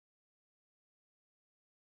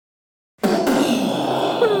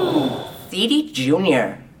Thede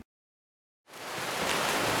Jr.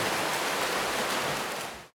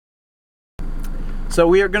 So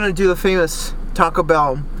we are going to do the famous Taco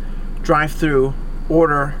Bell drive-thru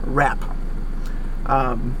order wrap.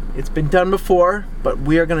 It's been done before, but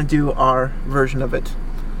we are going to do our version of it.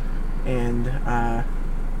 And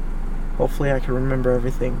hopefully I can remember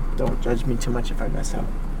everything. Don't judge me too much if I mess up.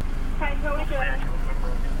 Hi, how are you doing?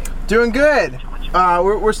 Doing good.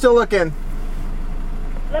 We're still looking.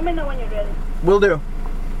 Let me know when you're ready. Will do.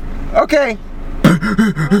 Okay.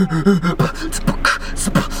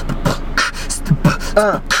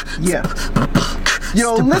 Yeah.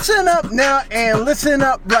 Yo, listen up now and listen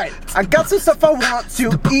up right. I got some stuff I want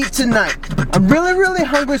to eat tonight. I'm really, really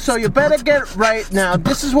hungry, so you better get it right now.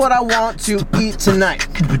 This is what I want to eat tonight.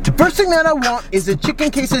 First thing that I want is a chicken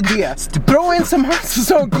quesadilla. Throw in some hot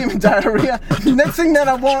sauce, give me diarrhea. Next thing that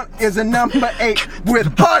I want is a number 8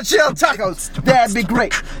 with hard shell tacos. That'd be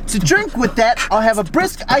great. To drink with that, I'll have a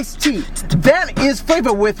brisk iced tea. That is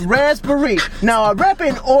flavored with raspberry. Now, our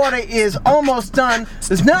wrapping order is almost done.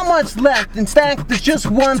 There's not much left. In fact, there's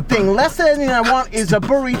just one thing. Last thing I want is a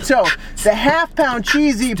burrito. The half-pound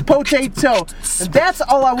cheesy potato. And that's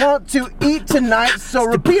all I want to eat tonight. So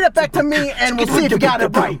repeat it back to me and we'll see if you got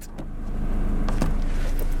it right.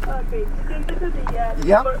 Okay, chicken quesadilla,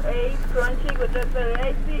 Yep. number 8, crunchy with raspberry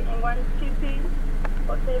iced tea, and 1 cheesy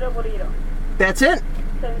potato burrito. That's it?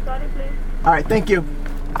 Sorry, please. Alright, thank you.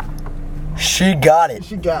 She got it.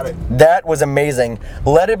 She got it. That was amazing.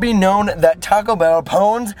 Let it be known that Taco Bell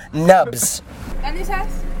pwns nubs. Any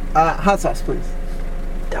sauce? Hot sauce, please.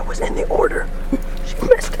 That was in the order. She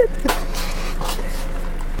missed it.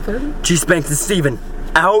 G Spanks and Steven.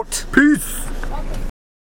 Out. Peace. Okay.